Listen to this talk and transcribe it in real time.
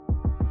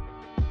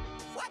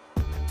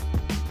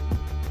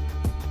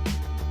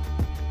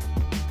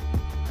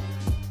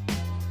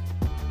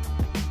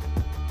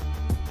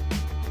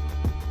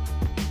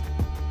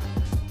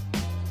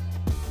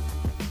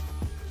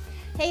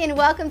and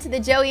welcome to the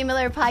Joey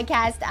Miller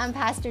podcast. I'm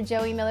Pastor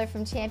Joey Miller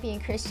from Champion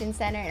Christian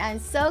Center, and I'm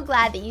so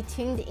glad that you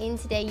tuned in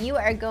today. You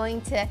are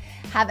going to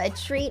have a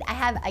treat. I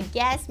have a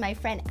guest. My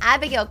friend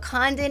Abigail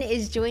Condon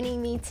is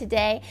joining me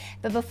today.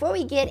 But before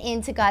we get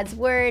into God's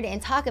Word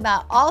and talk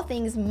about all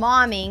things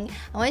momming,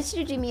 I want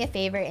you to do me a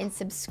favor and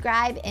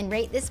subscribe and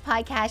rate this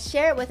podcast.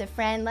 Share it with a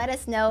friend. Let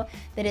us know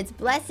that it's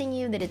blessing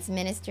you, that it's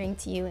ministering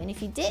to you. And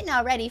if you didn't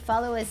already,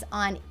 follow us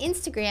on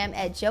Instagram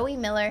at Joey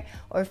Miller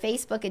or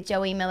Facebook at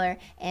Joey Miller,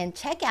 and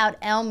check out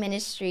L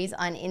Ministries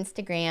on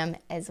Instagram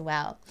as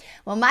well.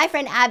 Well, my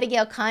friend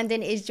Abigail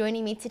Condon is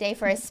joining me today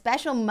for a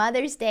special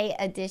Mother's Day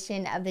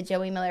edition of the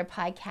Joey Miller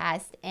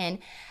podcast. And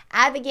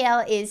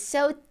Abigail is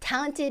so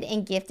talented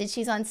and gifted.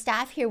 She's on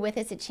staff here with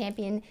us at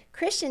Champion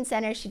Christian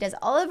Center. She does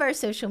all of our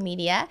social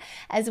media,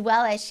 as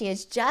well as she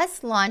has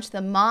just launched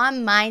the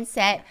Mom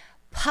Mindset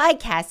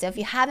podcast. So if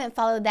you haven't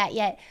followed that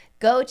yet,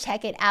 go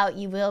check it out.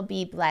 You will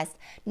be blessed.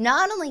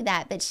 Not only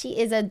that, but she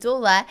is a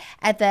doula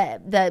at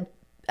the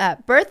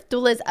Birth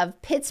Doulas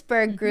of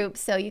Pittsburgh group.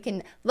 So you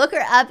can look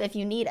her up if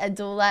you need a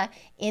doula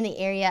in the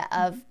area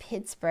of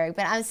Pittsburgh.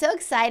 But I'm so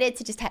excited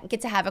to just get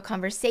to have a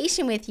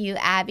conversation with you,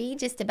 Abby,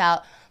 just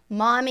about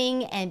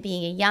momming and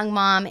being a young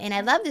mom. And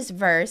I love this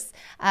verse.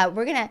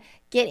 We're going to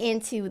get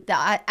into the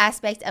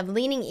aspect of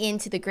leaning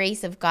into the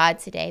grace of God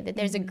today, that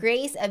there's a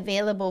grace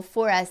available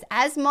for us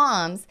as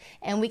moms,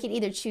 and we can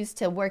either choose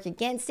to work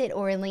against it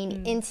or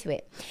lean into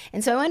it.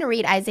 And so I want to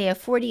read Isaiah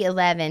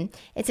 40:11.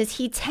 It says,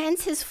 "He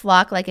tends his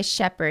flock like a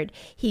shepherd.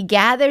 He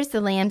gathers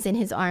the lambs in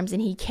his arms,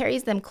 and he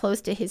carries them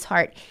close to his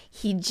heart.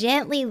 He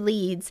gently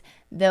leads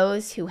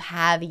those who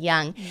have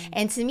young."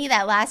 And to me,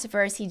 that last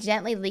verse, he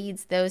gently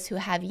leads those who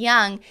have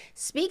young,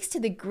 speaks to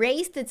the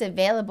grace that's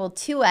available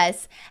to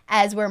us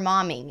as we're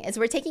momming, as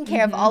we're taking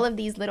care of all of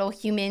these little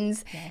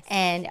humans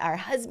and our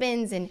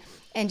husbands and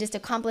just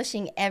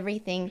accomplishing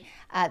everything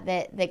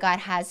that God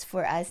has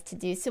for us to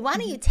do. So why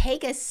don't you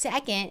take a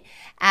second,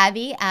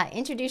 Abby,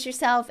 introduce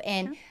yourself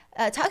and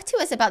talk to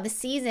us about the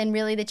season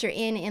really that you're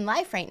in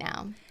life right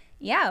now.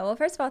 Yeah, well,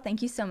 first of all,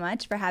 thank you so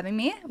much for having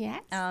me.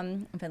 Yes.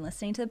 I've been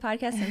listening to the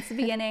podcast since the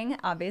beginning,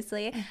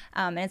 obviously,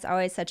 and it's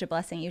always such a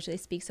blessing. It usually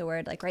speaks a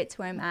word like right to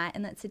where I'm at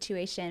in that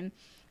situation.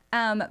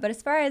 But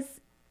as far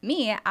as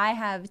me, I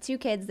have two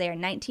kids. They are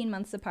 19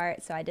 months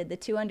apart, so I did the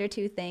 2 under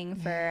 2 thing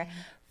for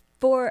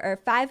 4 or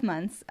 5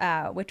 months,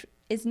 which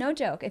is no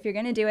joke. If you're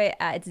going to do it,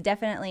 it's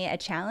definitely a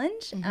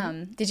challenge.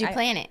 Did you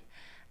plan it?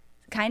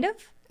 Kind of.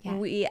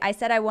 Yeah. I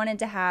said I wanted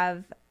to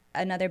have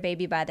another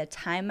baby by the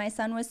time my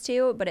son was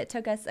 2, but it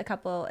took us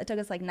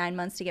like 9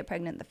 months to get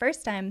pregnant the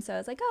first time. So I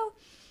was like, oh,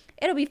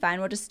 it'll be fine.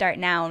 We'll just start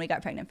now. And we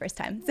got pregnant first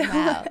time. So,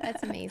 wow,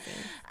 that's amazing.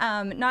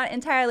 Not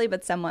entirely,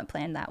 but somewhat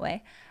planned that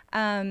way.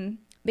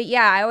 But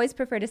yeah, I always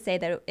prefer to say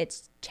that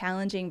it's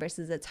challenging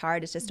versus it's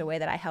hard. It's just a way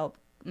that I help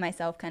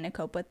myself kind of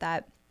cope with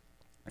that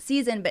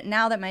season. But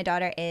now that my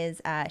daughter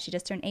is, she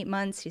just turned 8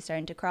 months, she's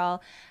starting to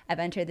crawl. I've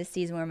entered this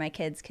season where my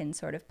kids can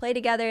sort of play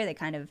together. They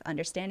kind of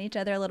understand each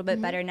other a little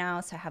bit better now,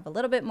 so I have a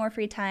little bit more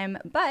free time.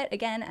 But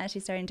again, as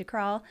she's starting to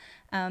crawl,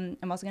 I'm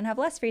also going to have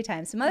less free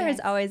time. So motherhood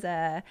is always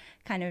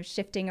kind of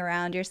shifting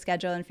around your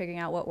schedule and figuring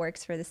out what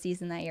works for the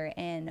season that you're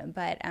in.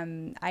 But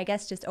I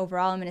guess just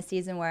overall, I'm in a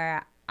season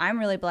where I'm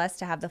really blessed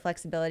to have the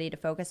flexibility to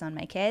focus on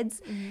my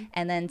kids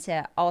and then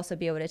to also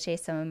be able to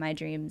chase some of my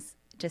dreams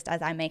just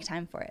as I make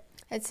time for it.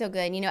 That's so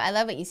good. You know, I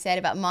love what you said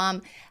about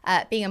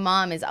being a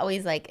mom is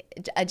always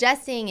like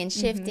adjusting and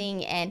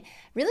shifting and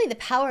really the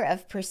power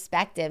of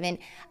perspective. And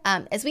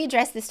as we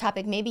address this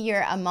topic, maybe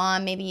you're a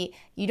mom, maybe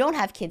you don't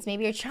have kids,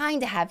 maybe you're trying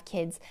to have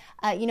kids,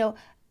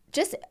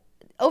 just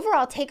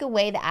overall take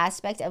away the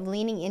aspect of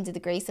leaning into the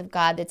grace of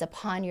God that's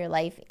upon your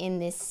life in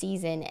this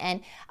season.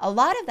 And a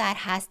lot of that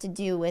has to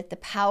do with the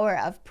power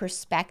of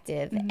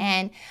perspective.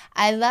 And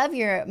I love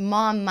your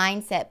Mom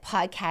Mindset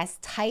podcast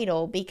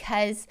title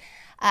because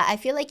I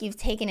feel like you've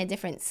taken a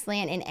different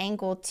slant and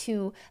angle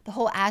to the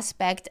whole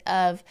aspect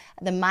of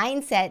the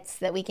mindsets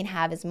that we can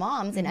have as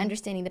moms and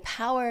understanding the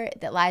power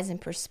that lies in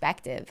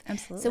perspective.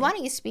 Absolutely. So why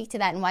don't you speak to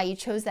that and why you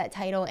chose that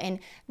title and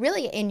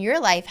really in your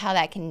life how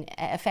that can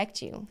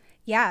affect you?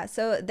 Yeah,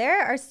 so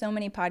there are so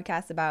many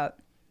podcasts about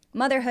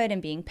motherhood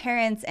and being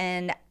parents,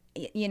 and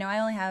you know, I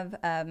only have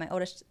my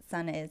oldest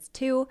son is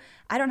 2.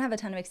 I don't have a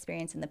ton of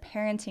experience in the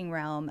parenting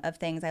realm of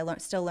things. I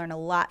still learn a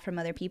lot from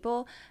other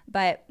people,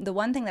 but the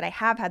one thing that I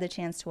have had the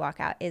chance to walk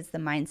out is the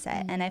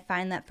mindset. And I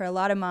find that for a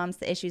lot of moms,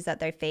 the issues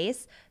that they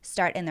face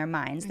start in their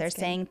minds. They're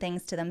saying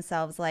things to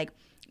themselves like,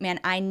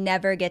 man, I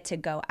never get to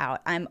go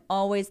out. I'm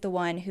always the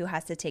one who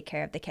has to take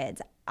care of the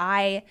kids.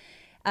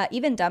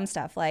 Even dumb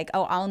stuff like,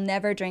 oh, I'll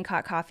never drink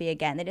hot coffee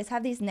again. They just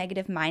have these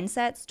negative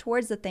mindsets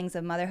towards the things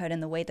of motherhood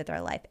and the way that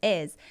their life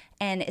is.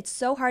 And it's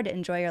so hard to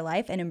enjoy your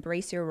life and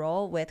embrace your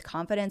role with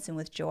confidence and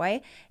with joy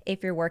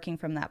if you're working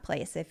from that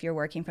place, if you're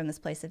working from this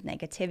place of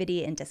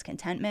negativity and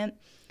discontentment.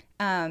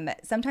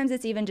 Sometimes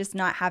it's even just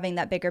not having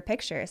that bigger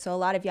picture. So a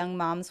lot of young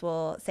moms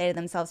will say to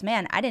themselves,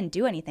 man, I didn't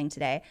do anything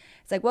today.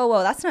 It's like,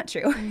 whoa, that's not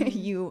true.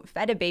 You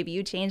fed a baby,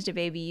 you changed a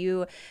baby,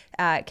 you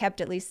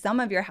kept at least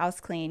some of your house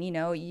clean,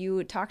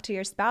 you talked to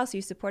your spouse,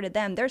 you supported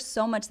them. There's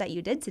so much that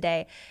you did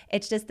today.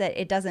 It's just that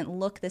it doesn't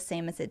look the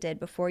same as it did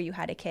before you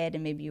had a kid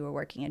and maybe you were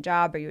working a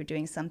job or you were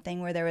doing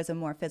something where there was a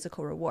more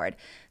physical reward.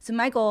 So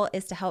my goal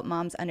is to help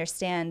moms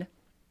understand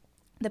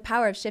the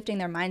power of shifting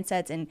their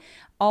mindsets and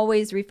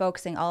always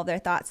refocusing all of their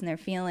thoughts and their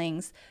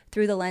feelings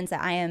through the lens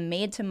that I am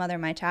made to mother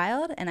my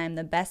child and I'm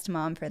the best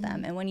mom for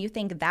them. And when you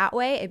think that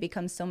way, it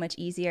becomes so much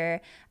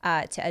easier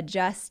to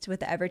adjust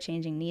with the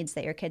ever-changing needs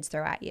that your kids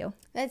throw at you.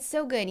 That's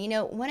so good.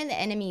 One of the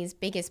enemy's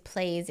biggest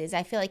plays is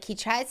I feel like he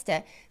tries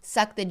to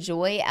suck the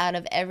joy out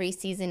of every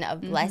season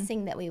of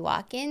blessing that we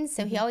walk in.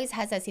 So he always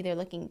has us either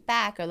looking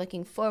back or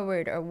looking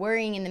forward or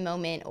worrying in the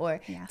moment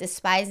or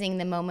despising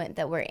the moment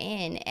that we're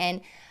in.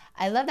 And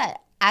I love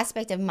that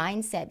aspect of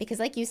mindset because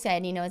like you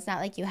said, it's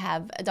not like you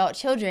have adult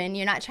children.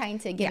 You're not trying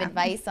to give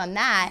advice on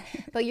that,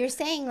 but you're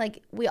saying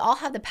like we all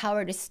have the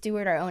power to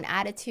steward our own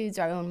attitudes,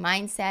 our own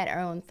mindset,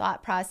 our own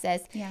thought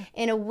process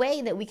in a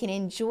way that we can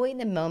enjoy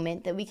the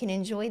moment, that we can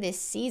enjoy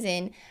this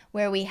season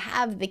where we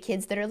have the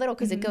kids that are little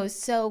because it goes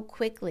so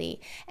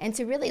quickly, and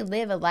to really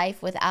live a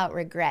life without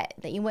regret,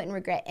 that you wouldn't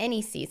regret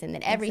any season,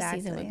 that every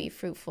season would be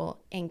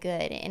fruitful and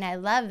good. And I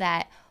love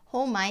that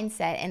whole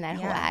mindset and that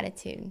whole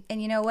attitude.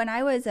 And when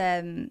I was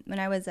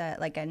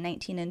like a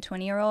 19 and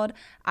 20-year-old,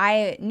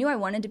 I knew I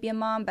wanted to be a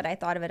mom, but I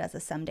thought of it as a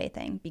someday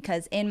thing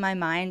because in my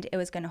mind it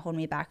was going to hold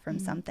me back from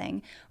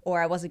something,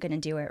 or I wasn't going to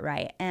do it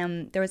right.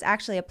 And there was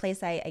actually a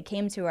place I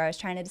came to where I was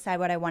trying to decide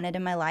what I wanted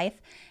in my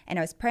life, and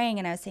I was praying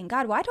and I was saying,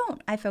 God, why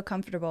don't I feel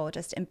comfortable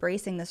just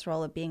embracing this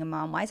role of being a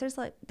mom? Why is there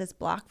like this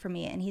block for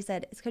me? And he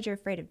said, it's because you're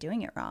afraid of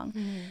doing it wrong.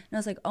 And I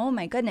was like, oh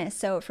my goodness.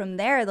 So from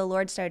there, the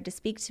Lord started to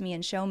speak to me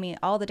and show me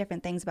all the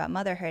different things about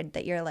motherhood,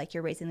 that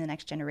you're raising the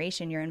next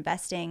generation. You're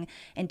investing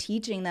and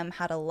teaching them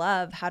how to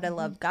love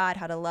God,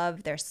 how to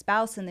love their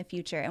spouse in the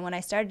future. And when I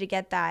started to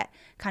get that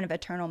kind of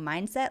eternal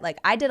mindset, like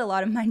I did a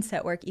lot of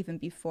mindset work even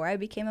before I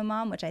became a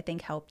mom, which I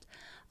think helped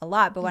a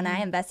lot. But when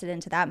I invested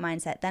into that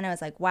mindset, then I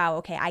was like, wow,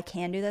 okay, I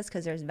can do this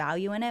because there's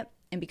value in it.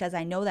 And because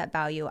I know that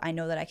value, I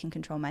know that I can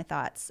control my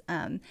thoughts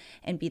and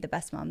be the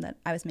best mom that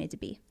I was made to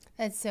be.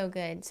 That's so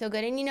good. So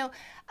good. And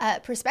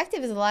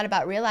perspective is a lot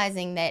about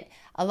realizing that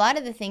a lot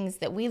of the things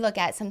that we look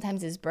at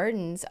sometimes as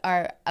burdens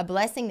are a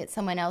blessing that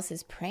someone else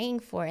is praying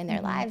for in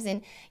their lives.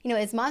 And,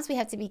 as moms, we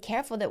have to be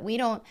careful that we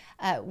don't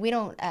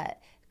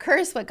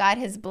curse what God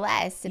has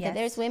blessed. That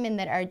there's women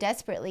that are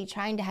desperately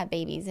trying to have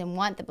babies and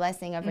want the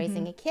blessing of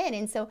raising a kid.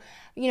 And so,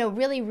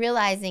 really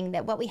realizing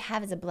that what we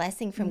have is a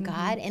blessing from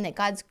God, and that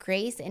God's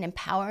grace and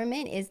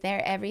empowerment is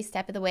there every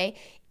step of the way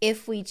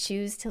if we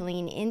choose to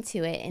lean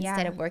into it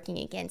instead of working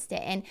against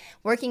it. And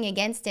working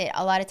against it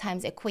a lot of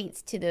times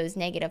equates to those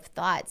negative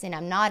thoughts, and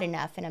I'm not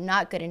enough, and I'm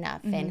not good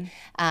enough, and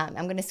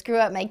I'm going to screw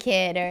up my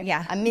kid, or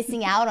I'm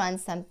missing out on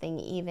something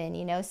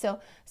even, So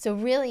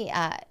really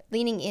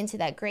leaning into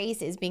that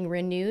grace is being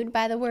renewed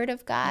by the word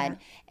of God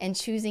and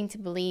choosing to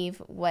believe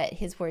what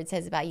his word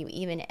says about you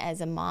even as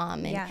a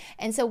mom.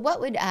 And so what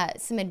would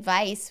some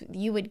advice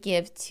you would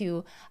give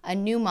to a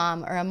new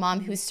mom or a mom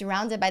who's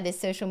surrounded by this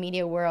social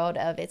media world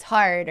of it's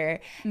hard,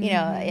 or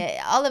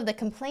all of the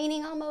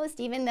complaining almost,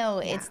 even though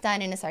it's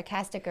done in a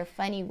sarcastic or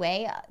funny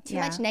way? Too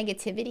much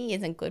negativity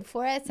isn't good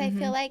for us, I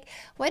feel like.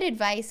 What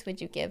advice would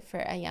you give for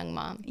a young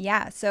mom?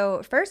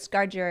 So first,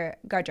 guard your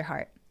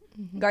heart.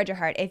 Guard your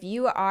heart. If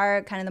you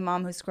are kind of the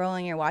mom who's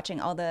scrolling, you're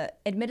watching all the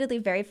admittedly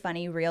very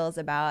funny reels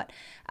about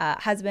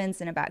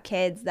husbands and about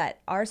kids that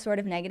are sort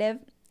of negative,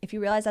 if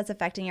you realize that's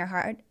affecting your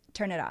heart,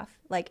 turn it off.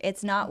 Like,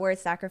 it's not worth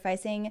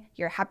sacrificing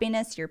your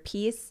happiness, your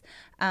peace,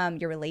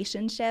 your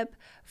relationship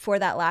for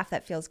that laugh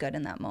that feels good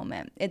in that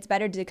moment. It's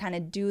better to kind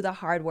of do the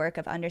hard work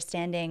of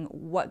understanding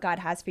what God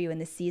has for you in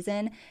the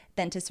season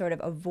than to sort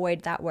of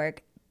avoid that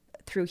work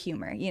through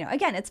humor.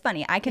 Again, it's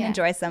funny. I can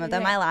enjoy some of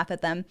them. I laugh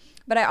at them,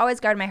 but I always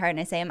guard my heart and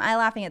I say, am I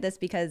laughing at this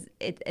because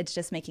it's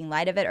just making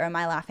light of it, or am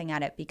I laughing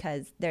at it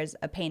because there's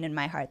a pain in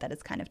my heart that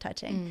it's kind of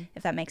touching,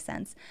 if that makes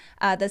sense.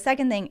 The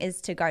second thing is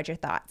to guard your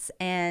thoughts.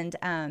 And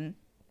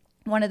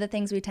one of the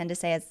things we tend to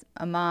say as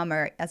a mom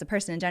or as a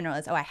person in general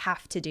is, oh, I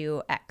have to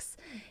do X.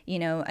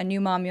 A new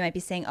mom, you might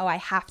be saying, oh, I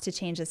have to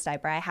change this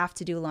diaper. I have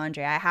to do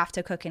laundry. I have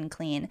to cook and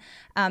clean.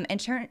 And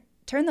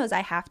turn those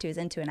I have to's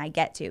into an I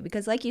get to,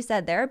 because like you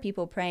said, there are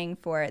people praying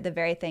for the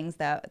very things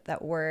that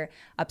we're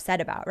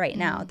upset about right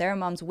now. There are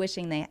moms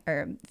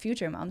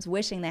future moms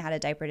wishing they had a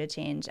diaper to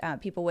change,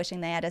 people wishing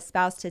they had a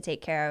spouse to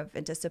take care of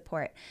and to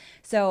support.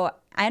 So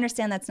I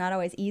understand that's not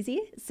always easy.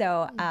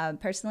 So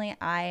personally,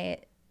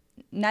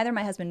 neither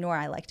my husband nor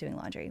I like doing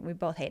laundry. We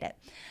both hate it.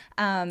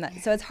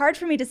 So it's hard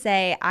for me to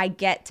say I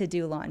get to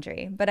do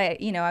laundry, but I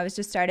was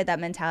just started that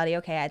mentality.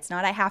 Okay, it's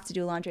not I have to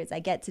do laundry, it's I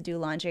get to do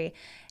laundry.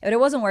 But it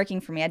wasn't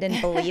working for me. I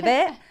didn't believe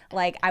it.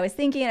 Like, I was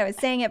thinking it, I was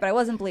saying it, but I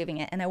wasn't believing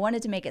it. And I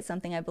wanted to make it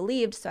something I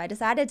believed. So I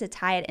decided to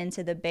tie it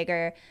into the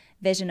bigger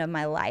vision of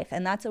my life.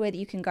 And that's a way that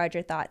you can guard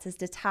your thoughts, is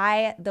to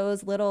tie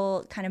those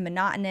little kind of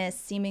monotonous,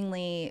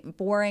 seemingly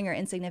boring or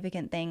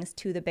insignificant things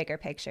to the bigger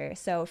picture.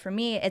 So for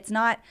me, it's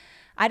not,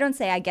 I don't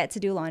say I get to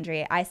do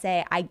laundry. I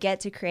say I get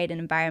to create an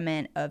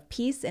environment of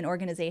peace and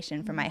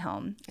organization for my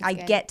home. I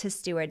get to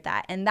steward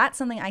that. And that's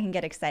something I can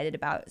get excited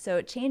about.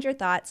 So change your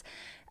thoughts.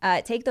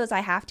 Take those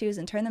I have to's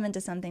and turn them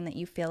into something that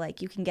you feel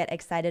like you can get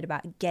excited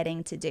about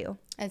getting to do.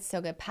 That's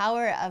so good.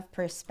 Power of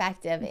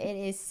perspective. It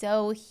is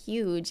so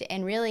huge,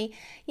 and really,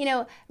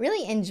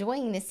 really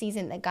enjoying the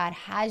season that God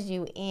has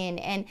you in.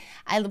 And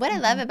what I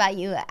love about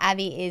you,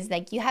 Abby, is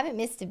like you haven't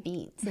missed a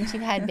beat since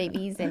you've had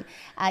babies, and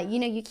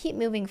you keep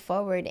moving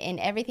forward in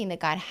everything that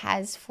God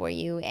has for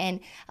you. And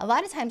a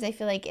lot of times I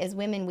feel like as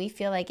women, we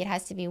feel like it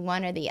has to be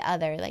one or the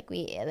other. Like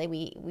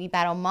we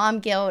battle mom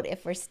guilt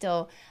if we're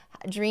still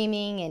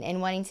dreaming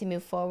and wanting to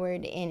move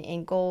forward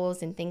in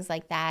goals and things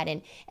like that.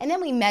 And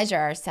then we measure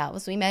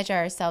ourselves. We measure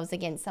ourselves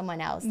against someone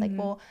else. Like,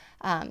 well,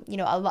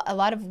 a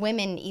lot of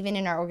women, even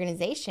in our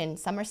organization,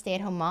 some are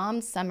stay-at-home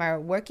moms, some are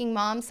working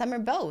moms, some are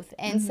both.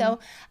 And so,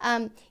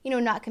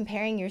 not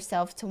comparing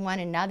yourself to one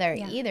another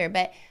either.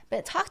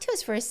 But talk to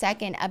us for a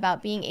second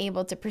about being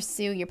able to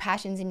pursue your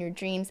passions and your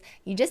dreams.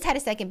 You just had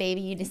a second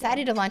baby. You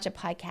decided to launch a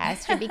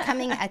podcast. You're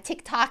becoming a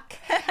TikTok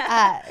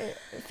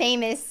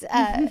famous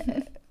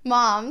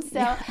mom.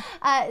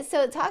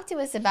 So talk to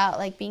us about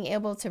like being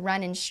able to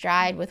run in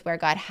stride with where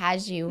God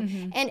has you,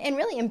 and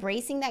really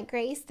embracing that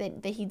grace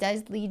that he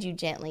does lead you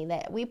gently,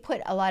 that we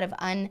put a lot of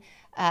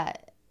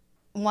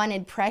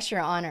unwanted pressure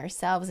on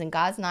ourselves, and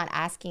God's not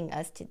asking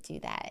us to do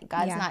that.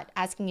 God's not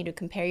asking you to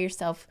compare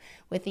yourself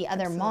with the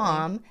other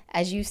mom.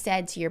 As you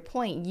said, to your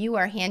point, you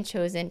are hand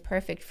chosen,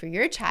 perfect for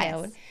your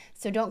child.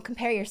 So don't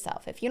compare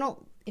yourself. If you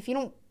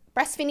don't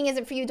breastfeeding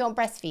isn't for you, don't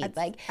breastfeed.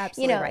 That's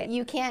absolutely right.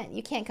 You can't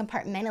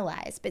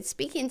compartmentalize. But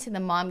speaking to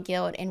the mom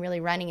guilt and really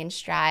running in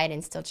stride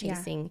and still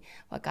chasing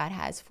what God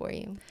has for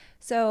you.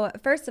 So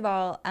first of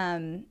all,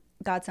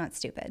 God's not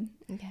stupid,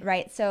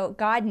 right? So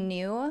God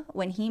knew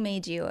when he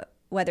made you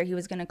whether he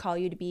was going to call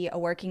you to be a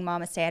working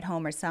mom, a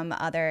stay-at-home, or some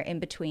other in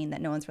between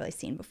that no one's really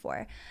seen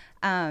before.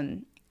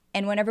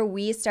 And whenever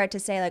we start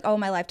to say like, oh,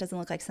 my life doesn't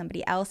look like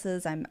somebody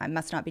else's, I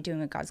must not be doing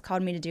what God's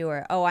called me to do,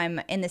 or, oh,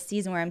 I'm in this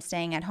season where I'm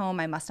staying at home,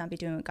 I must not be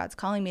doing what God's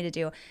calling me to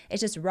do,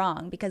 it's just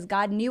wrong, because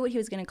God knew what he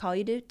was going to call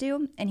you to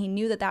do, and he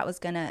knew that was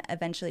going to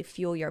eventually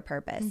fuel your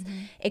purpose.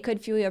 It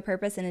could fuel your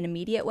purpose in an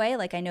immediate way.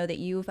 Like I know that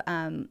you've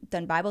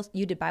did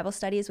Bible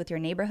studies with your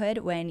neighborhood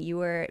when you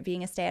were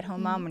being a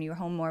stay-at-home mom, when you were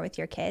home more with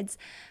your kids.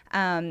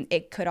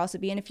 It could also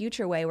be in a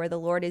future way where the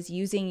Lord is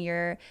using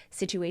your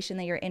situation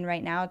that you're in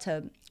right now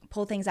to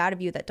pull things out of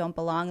you that don't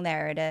belong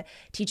there, or to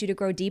teach you to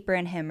grow deeper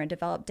in him or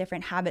develop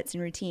different habits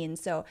and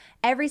routines. So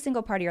every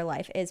single part of your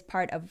life is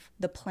part of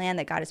the plan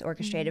that God has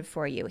orchestrated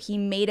for you. He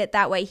made it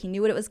that way. He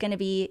knew what it was going to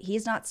be.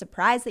 He's not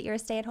surprised that you're a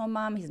stay-at-home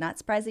mom. He's not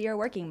surprised that you're a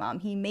working mom.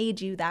 He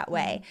made you that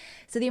way.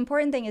 So the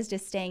important thing is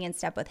just staying in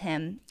step with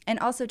him, and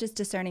also just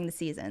discerning the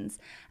seasons.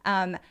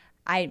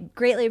 I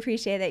greatly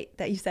appreciate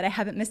that you said I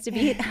haven't missed a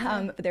beat,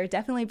 but there are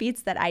definitely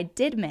beats that I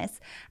did miss,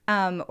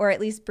 or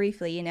at least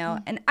briefly,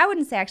 and I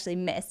wouldn't say actually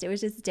missed. It was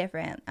just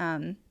different.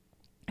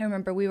 I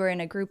remember we were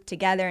in a group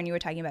together and you were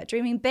talking about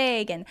dreaming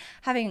big and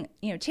having,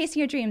 chasing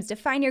your dreams,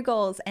 define your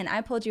goals. And I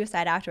pulled you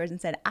aside afterwards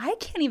and said, I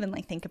can't even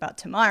like think about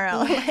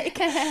tomorrow.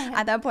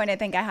 At that point, I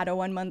think I had a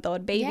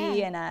 1-month-old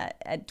baby and a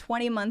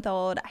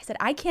 20-month-old. I said,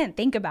 I can't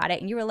think about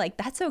it. And you were like,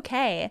 that's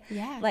okay.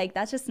 Like,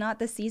 that's just not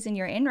the season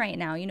you're in right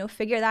now.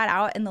 Figure that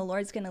out and the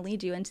Lord's going to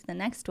lead you into the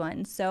next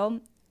one. So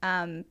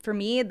for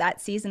me,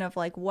 that season of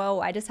like, whoa,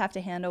 I just have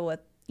to handle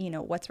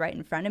what's right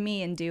in front of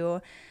me and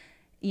do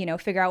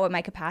figure out what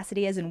my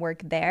capacity is and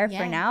work there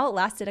for now. It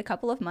lasted a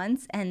couple of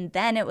months. And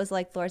then it was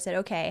like the Lord said,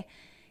 okay,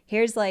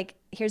 here's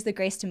the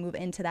grace to move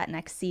into that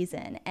next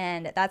season.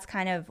 And that's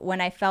kind of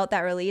when I felt that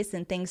release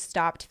and things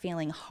stopped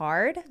feeling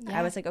hard.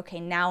 I was like, okay,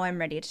 now I'm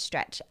ready to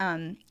stretch.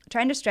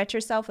 Trying to stretch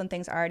yourself when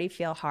things already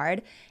feel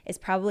hard is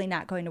probably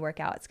not going to work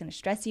out. It's going to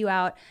stress you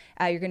out.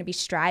 You're going to be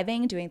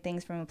striving, doing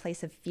things from a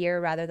place of fear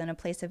rather than a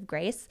place of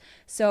grace.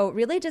 So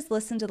really just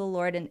listen to the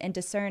Lord and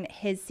discern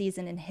his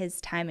season and his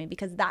timing,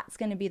 because that's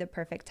going to be the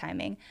perfect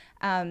timing.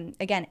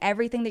 Again,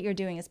 everything that you're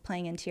doing is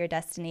playing into your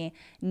destiny.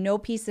 No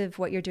piece of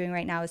what you're doing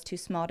right now is too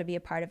small to be a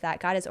part of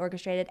that. God has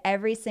orchestrated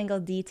every single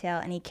detail,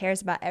 and he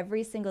cares about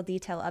every single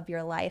detail of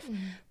your life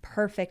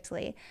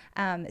perfectly.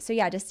 So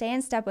yeah, just stay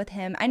in step with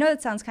him. I know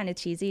that sounds kind of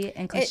cheesy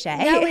and cliche.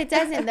 No, it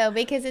doesn't though,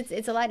 because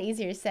it's a lot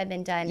easier said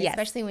than done,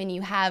 especially when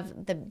you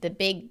have the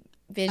big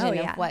vision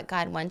of what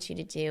God wants you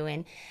to do.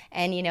 And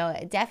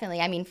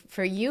definitely, I mean,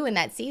 for you in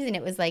that season,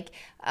 it was like,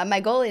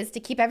 my goal is to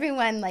keep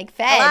everyone like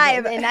fed.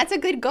 Alive. And that's a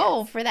good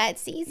goal for that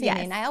season.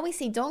 And I always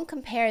say, don't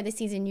compare the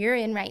season you're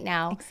in right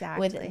now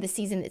with the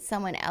season that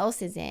someone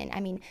else is in. I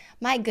mean,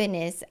 my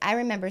goodness, I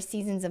remember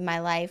seasons of my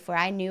life where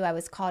I knew I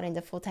was called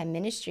into full-time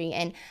ministry,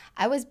 and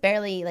I was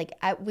barely like,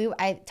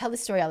 I tell the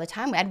story all the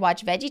time. I'd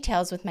watch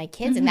VeggieTales with my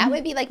kids, and that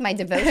would be like my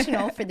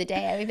devotional for the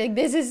day. I would be like,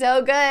 this is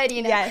so good,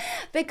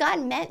 But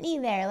God met me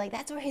there. Like,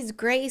 that's where his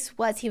grace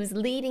was. He was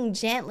leading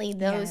gently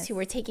those who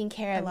were taking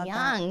care of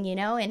young, you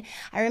know? And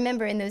I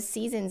remember in those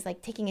seasons,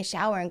 like taking a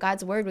shower and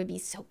God's word would be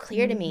so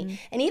clear to me.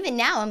 And even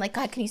now I'm like,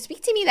 God, can you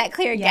speak to me that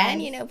clear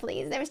again? You know,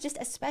 please. There was just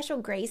a special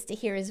grace to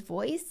hear his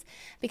voice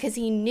because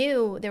he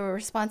knew there were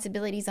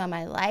responsibilities on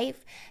my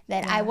life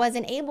that I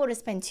wasn't able to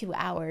spend 2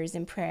 hours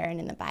in prayer and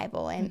in the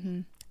Bible.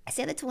 And I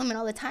say that to women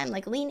all the time,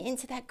 like lean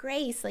into that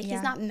grace. Like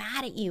he's not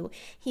mad at you.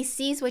 He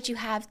sees what you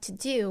have to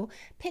do.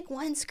 Pick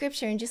one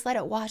scripture and just let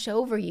it wash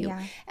over you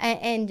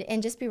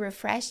and just be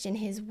refreshed in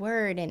his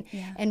word.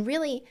 And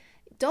really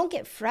don't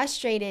get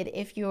frustrated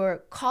if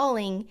your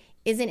calling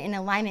isn't in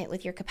alignment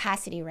with your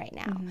capacity right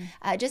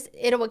now. Just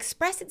it'll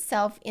express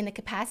itself in the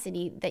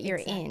capacity that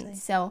you're in.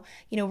 So,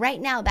 you know, right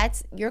now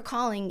that's your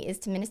calling is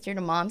to minister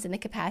to moms in the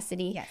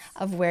capacity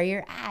of where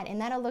you're at.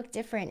 And that'll look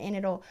different and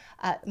it'll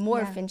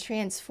morph and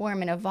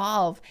transform and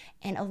evolve.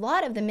 And a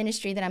lot of the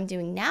ministry that I'm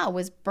doing now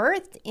was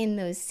birthed in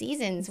those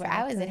seasons where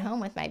I was at home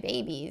with my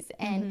babies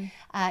and,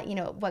 you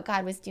know, what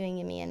God was doing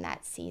in me in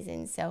that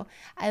season. So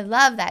I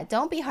love that.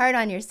 Don't be hard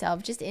on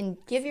yourself. Just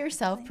give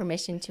yourself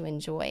permission to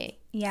enjoy.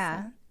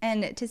 Yeah.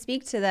 And to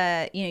speak to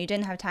the, you know, you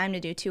didn't have time to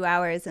do 2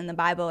 hours in the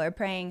Bible or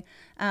praying.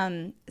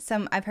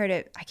 I've heard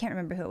it, I can't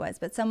remember who it was,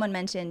 but someone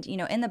mentioned, you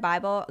know, in the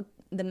Bible,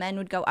 the men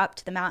would go up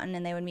to the mountain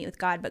and they would meet with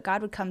God, but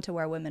God would come to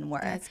where women were.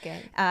 That's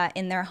good.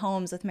 In their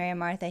homes with Mary and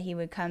Martha, he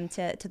would come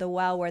to the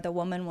well where the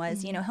woman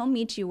was. You know, he'll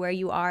meet you where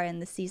you are in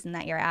the season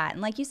that you're at.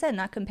 And like you said,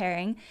 not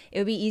comparing. It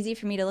would be easy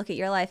for me to look at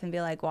your life and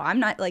be like, well,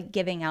 I'm not like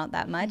giving out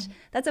that much.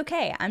 That's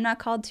okay. I'm not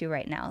called to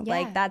right now.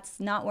 Like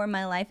that's not where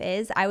my life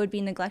is. I would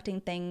be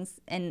neglecting things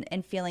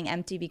and feeling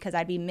empty because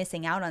I'd be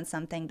missing out on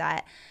something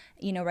that,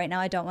 you know, right now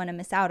I don't want to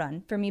miss out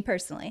on for me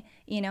personally,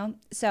 you know?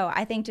 So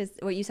I think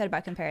just what you said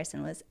about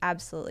comparison was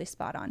absolutely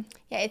spot on.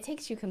 Yeah, it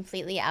takes you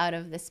completely out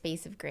of the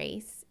space of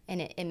grace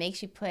and it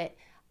makes you put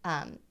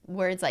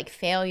words like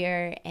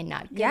failure and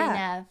not good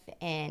enough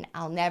and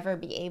I'll never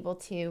be able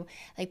to,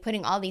 like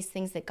putting all these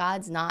things that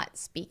God's not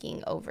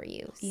speaking over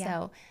you.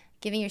 So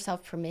giving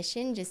yourself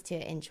permission just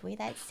to enjoy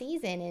that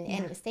season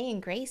and stay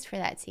in grace for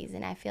that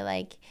season, I feel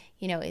like,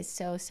 you know, is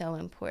so, so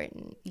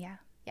important. Yeah.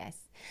 Yes.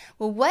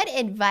 Well, what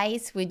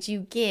advice would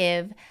you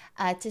give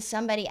to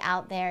somebody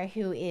out there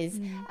who is,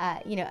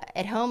 you know,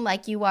 at home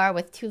like you are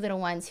with 2 little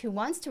ones who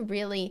wants to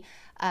really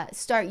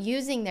start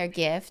using their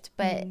gift,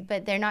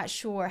 but they're not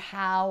sure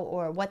how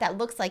or what that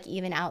looks like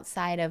even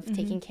outside of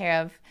taking care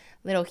of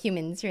little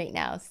humans right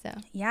now? So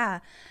yeah.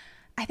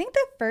 I think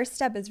the first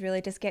step is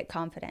really just get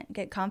confident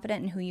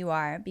in who you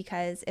are,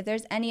 because if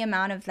there's any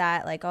amount of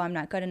that, like, oh, I'm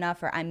not good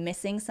enough or I'm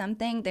missing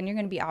something, then you're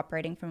going to be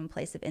operating from a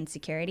place of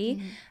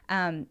insecurity.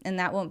 And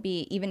that won't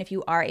be, even if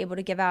you are able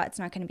to give out, it's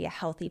not going to be a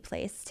healthy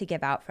place to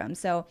give out from.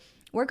 So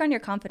work on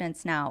your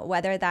confidence now,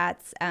 whether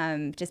that's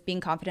just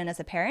being confident as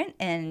a parent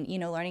and, you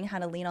know, learning how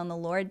to lean on the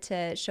Lord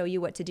to show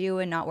you what to do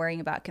and not worrying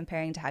about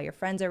comparing to how your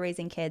friends are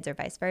raising kids or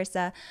vice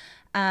versa.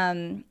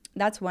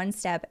 That's one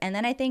step. And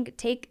then I think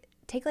take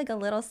like a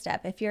little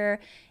step. If you're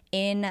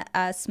in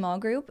a small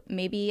group,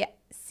 maybe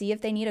see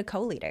if they need a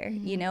co-leader,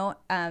 you know,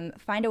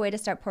 find a way to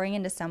start pouring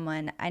into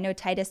someone. I know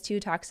Titus 2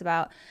 talks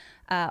about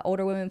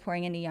older women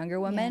pouring into younger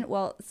women.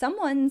 Well,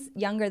 someone's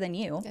younger than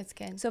you. That's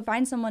good. So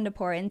find someone to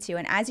pour into.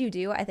 And as you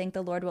do, I think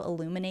the Lord will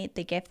illuminate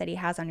the gift that he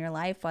has on your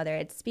life, whether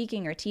it's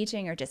speaking or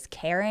teaching or just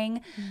caring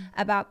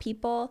about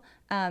people.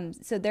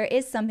 So there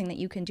is something that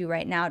you can do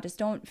right now. Just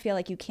don't feel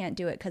like you can't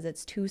do it because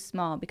it's too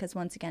small, because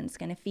once again, it's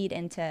going to feed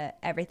into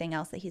everything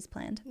else that he's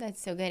planned.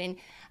 That's so good. And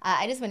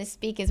I just want to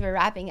speak as we're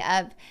wrapping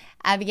up,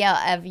 Abigail,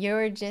 of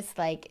your just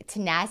like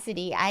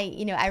tenacity.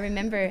 I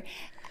remember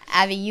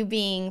Abby, you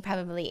being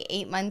probably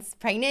 8 months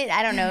pregnant,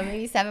 I don't know,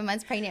 maybe 7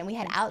 months pregnant, and we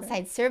had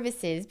outside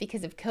services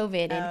because of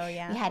COVID,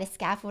 and we had a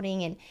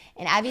scaffolding, and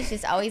Abby's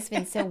just always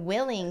been so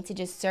willing to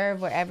just serve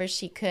wherever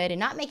she could and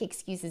not make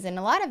excuses, and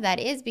a lot of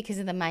that is because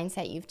of the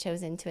mindset you've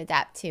chosen to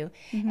adapt to.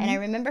 And I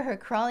remember her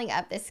crawling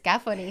up the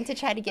scaffolding to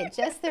try to get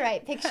just the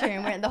right picture,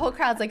 and where the whole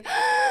crowd's like,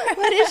 oh,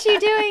 what is she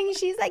doing?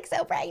 She's like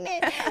so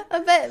pregnant.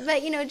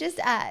 But you know, just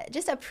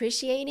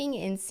appreciating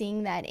and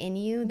seeing that in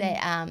you,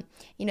 that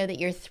you know, that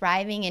you're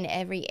thriving in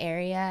every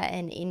area,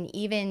 and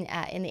even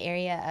in the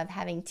area of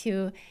having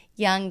 2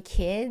 young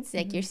kids,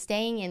 like you're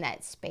staying in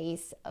that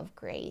space of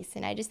grace,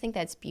 and I just think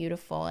that's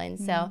beautiful. And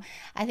so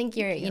I think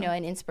you're you know,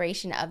 an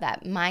inspiration of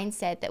that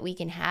mindset that we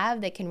can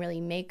have that can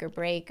really make or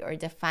break or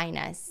define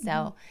us.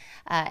 So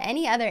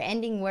any other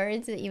ending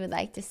words that you would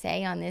like to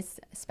say on this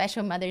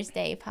special Mother's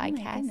Day podcast?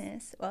 Oh my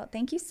goodness. Well,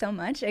 thank you so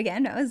much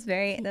again. That was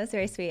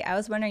very sweet. I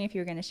was wondering if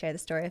you were going to share the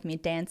story of me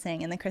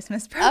dancing in the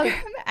Christmas program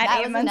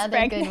at 8 months pregnant. That was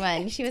another good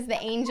one. She was the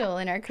angel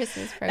in our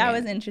Christmas program. That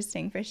was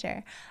interesting for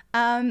sure.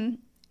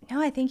 No,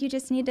 I think you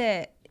just need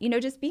to, you know,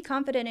 just be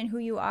confident in who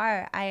you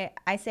are.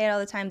 I say it all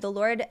the time. The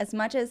Lord, as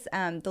much as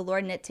the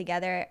Lord knit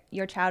together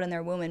your child in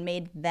their womb and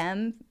made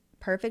them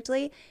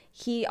perfectly,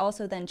 he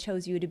also then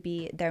chose you to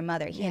be their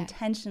mother. He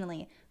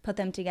intentionally put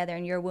them together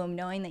in your womb,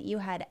 knowing that you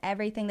had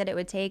everything that it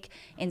would take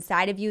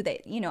inside of you,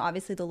 that, you know,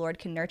 obviously the Lord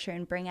can nurture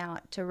and bring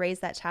out to raise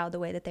that child the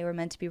way that they were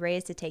meant to be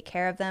raised, to take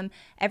care of them.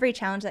 Every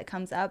challenge that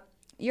comes up,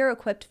 you're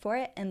equipped for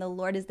it, and the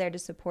Lord is there to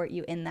support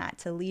you in that,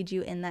 to lead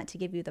you in that, to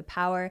give you the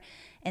power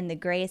and the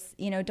grace.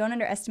 You know, don't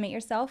underestimate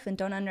yourself, and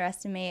don't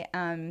underestimate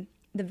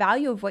the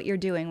value of what you're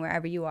doing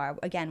wherever you are.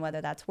 Again,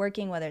 whether that's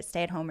working, whether it's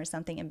stay at home or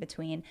something in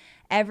between.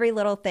 Every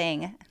little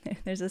thing,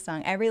 there's a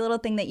song, every little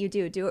thing that you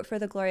do it for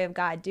the glory of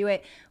God. Do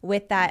it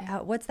with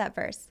that, what's that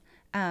verse?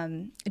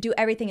 Do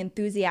everything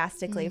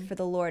enthusiastically for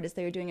the Lord, as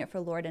though you're doing it for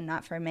the Lord and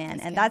not for man.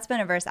 And that's been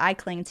a verse I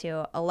cling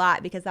to a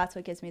lot, because that's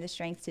what gives me the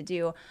strength to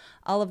do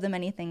all of the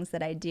many things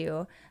that I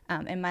do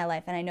in my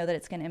life. And I know that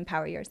it's going to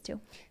empower yours too.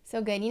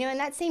 So good. You know, and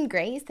that same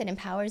grace that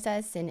empowers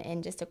us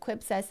and just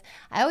equips us,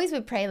 I always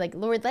would pray, like,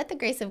 Lord, let the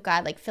grace of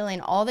God, like, fill in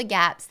all the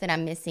gaps that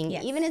I'm missing.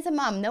 Yes. Even as a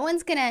mom, no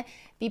one's going to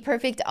be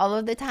perfect all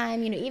of the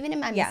time. You know, even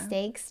in my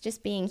mistakes,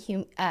 just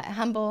being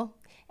humble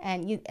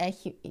and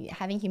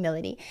having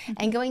humility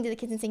and going to the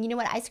kids and saying, you know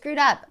what, I screwed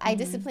up. I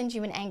disciplined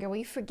you in anger. Will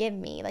you forgive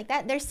me? Like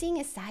that, they're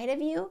seeing a side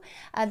of you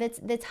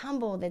that's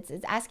humble, that's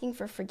asking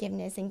for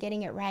forgiveness and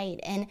getting it right.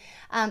 And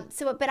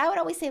but I would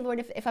always say,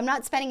 Lord, if I'm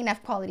not spending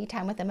enough quality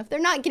time with them, if they're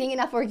not getting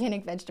enough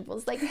organic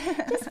vegetables, like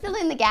just fill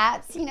in the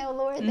gaps, you know,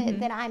 Lord,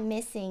 that I'm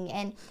missing.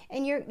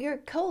 And you're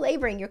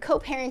co-laboring, you're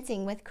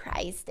co-parenting with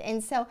Christ.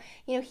 And so,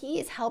 you know, he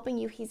is helping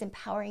you, he's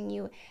empowering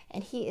you,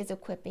 and he is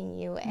equipping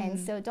you. And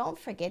so don't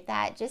forget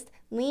that. Just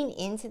lean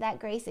into that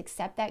grace,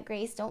 accept that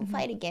grace. Don't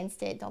fight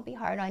against it. Don't be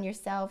hard on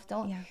yourself.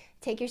 Don't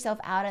take yourself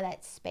out of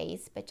that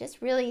space, but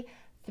just really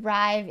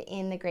thrive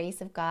in the grace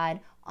of God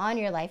on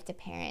your life to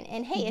parent.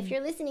 And hey, if you're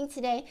listening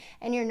today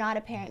and you're not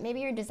a parent,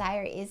 maybe your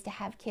desire is to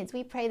have kids.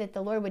 We pray that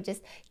the Lord would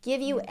just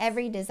give you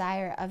every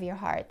desire of your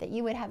heart, that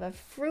you would have a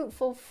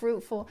fruitful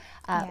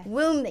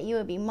womb, that you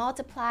would be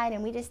multiplied.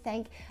 And we just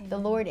thank the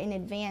Lord in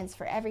advance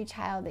for every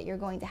child that you're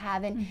going to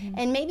have.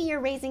 And maybe you're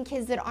raising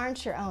kids that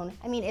aren't your own.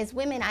 I mean, as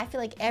women, I feel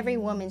like every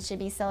woman should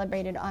be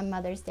celebrated on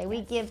Mother's Day.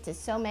 We give to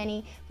so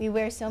many, we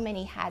wear so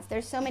many hats.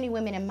 There's so many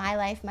women in my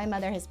life, my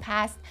mother has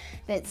passed,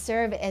 that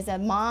serve as a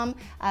mom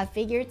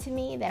figure to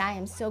me, that I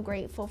am so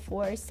grateful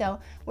for. So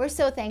we're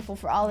so thankful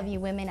for all of you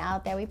women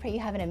out there. We pray you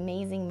have an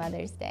amazing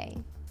Mother's Day.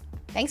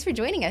 Thanks for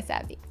joining us,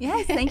 Abby.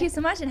 Yes, thank you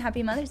so much, and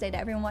happy Mother's Day to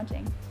everyone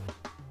watching.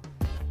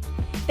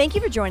 Thank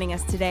you for joining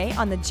us today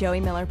on the Joey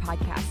Miller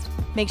Podcast.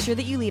 Make sure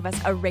that you leave us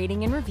a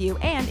rating and review,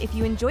 and if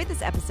you enjoyed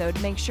this episode,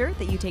 make sure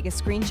that you take a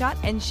screenshot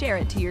and share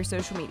it to your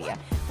social media.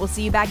 We'll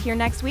see you back here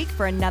next week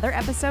for another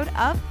episode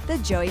of the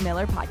Joey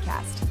Miller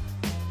Podcast.